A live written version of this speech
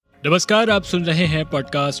नमस्कार, आप सुन रहे हैं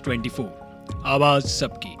पॉडकास्ट 24 आवाज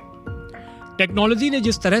सबकी। टेक्नोलॉजी ने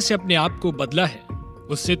जिस तरह से अपने आप को बदला है,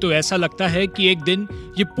 उससे तो ऐसा लगता है कि एक दिन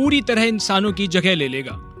ये पूरी तरह इंसानों की जगह ले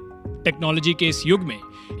लेगा। टेक्नोलॉजी के इस युग में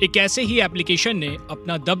एक ऐसे ही एप्लीकेशन ने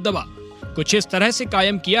अपना दबदबा कुछ इस तरह से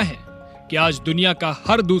कायम किया है कि आज दुनिया का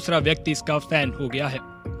हर दूसरा व्यक्ति इसका फैन हो गया है।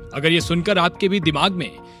 अगर ये सुनकर आपके भी दिमाग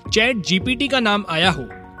में चैट जीपीटी का नाम आया हो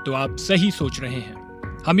तो आप सही सोच रहे हैं।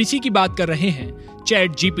 हम इसी की बात कर रहे हैं,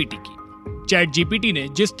 चैट जीपीटी की। चैट जीपीटी ने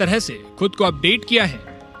जिस तरह से खुद को अपडेट किया है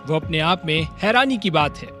वो अपने आप में हैरानी की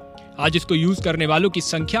बात है। आज इसको यूज करने वालों की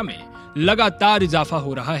संख्या में लगातार इजाफा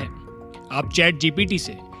हो रहा है। आप चैट जीपीटी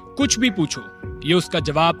से कुछ भी पूछो, ये उसका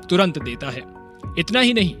जवाब तुरंत देता है। इतना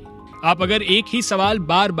ही नहीं, आप अगर एक ही सवाल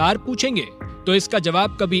बार बार पूछेंगे तो इसका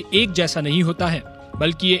जवाब कभी एक जैसा नहीं होता है,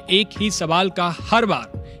 बल्कि ये एक ही सवाल का हर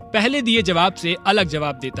बार पहले दिए जवाब से अलग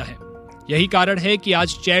जवाब देता है। यही कारण है कि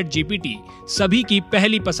आज चैट जीपीटी सभी की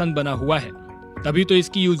पहली पसंद बना हुआ है। तभी तो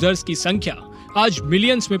इसकी यूजर्स की संख्या आज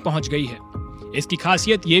मिलियंस में पहुंच गई है। इसकी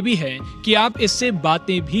खासियत ये भी है कि आप इससे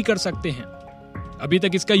बातें भी कर सकते हैं। अभी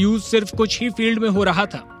तक इसका यूज सिर्फ कुछ ही फील्ड में हो रहा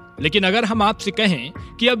था, लेकिन अगर हम आपसे कहें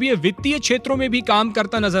कि अब ये वित्तीय क्षेत्रों में भी काम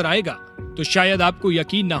करता नजर आएगा तो शायद आपको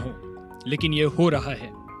यकीन ना हो, लेकिन ये हो रहा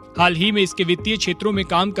है। हाल ही में इसके वित्तीय क्षेत्रों में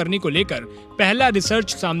काम करने को लेकर पहला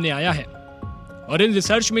रिसर्च सामने आया है और इन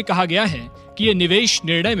रिसर्च में कहा गया है कि ये निवेश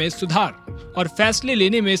निर्णय में सुधार और फैसले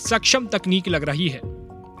लेने में सक्षम तकनीक लग रही है।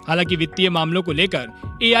 हालांकि वित्तीय मामलों को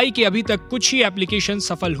लेकर एआई के अभी तक कुछ ही एप्लीकेशन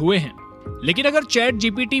सफल हुए हैं, लेकिन अगर चैट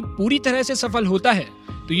जीपीटी पूरी तरह से सफल होता है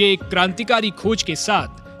तो ये एक क्रांतिकारी खोज के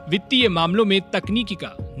साथ वित्तीय मामलों में तकनीकी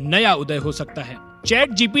का नया उदय हो सकता है।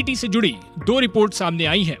 चैट जीपीटी से जुड़ी 2 रिपोर्ट सामने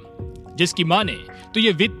आई हैं, जिसकी माने तो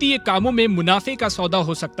ये वित्तीय कामों में मुनाफे का सौदा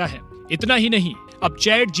हो सकता है। इतना ही नहीं, अब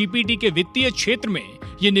चैट जीपीटी के वित्तीय क्षेत्र में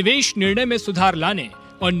ये निवेश निर्णय में सुधार लाने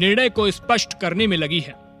और निर्णय को स्पष्ट करने में लगी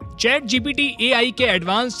है। चैट जीपीटी एआई के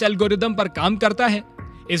एडवांस एल्गोरिदम पर काम करता है,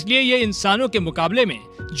 इसलिए ये इंसानों के मुकाबले में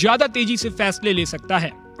ज्यादा तेजी से फैसले ले सकता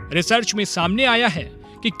है। रिसर्च में सामने आया है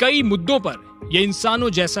कि कई मुद्दों पर ये इंसानों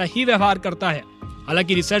जैसा ही व्यवहार करता है।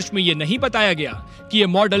 हालांकि रिसर्च में ये नहीं बताया गया कि ये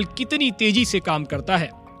मॉडल कितनी तेजी से काम करता है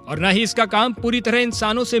और न ही इसका काम पूरी तरह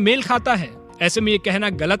इंसानों से मेल खाता है। ऐसे में ये कहना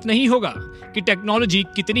गलत नहीं होगा कि टेक्नोलॉजी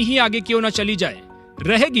कितनी ही आगे क्यों न चली जाए,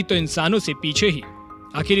 रहेगी तो इंसानों से पीछे ही।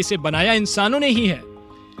 आखिर इसे बनाया इंसानों ने ही है।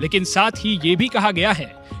 लेकिन साथ ही ये भी कहा गया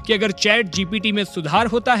है कि अगर चैट जीपीटी में सुधार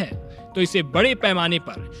होता है तो इसे बड़े पैमाने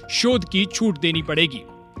पर शोध की छूट देनी पड़ेगी,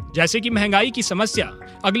 जैसे कि महंगाई की समस्या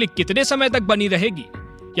अगले कितने समय तक बनी रहेगी,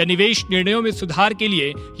 या निवेश निर्णयों में सुधार के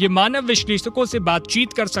लिए ये मानव विश्लेषकों से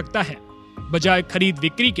बातचीत कर सकता है बजाय खरीद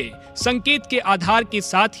बिक्री के संकेत के आधार के।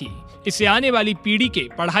 साथ ही इसे आने वाली पीढ़ी के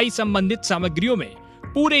पढ़ाई संबंधित सामग्रियों में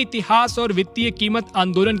पूरे इतिहास और वित्तीय कीमत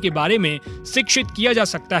आंदोलन के बारे में शिक्षित किया जा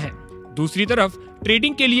सकता है। दूसरी तरफ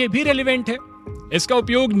ट्रेडिंग के लिए भी रेलेवेंट है। इसका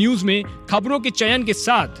उपयोग न्यूज में खबरों के चयन के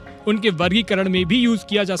साथ उनके वर्गीकरण में भी यूज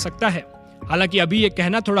किया जा सकता है। हालांकि अभी ये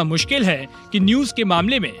कहना थोड़ा मुश्किल है कि न्यूज के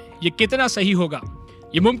मामले में ये कितना सही होगा।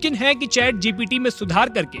 ये मुमकिन है कि चैट जीपीटी में सुधार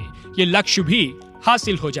करके ये लक्ष्य भी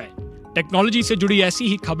हासिल हो जाए। टेक्नोलॉजी से जुड़ी ऐसी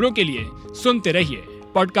ही खबरों के लिए सुनते रहिए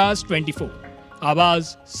पॉडकास्ट 24 आवाज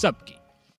सबकी।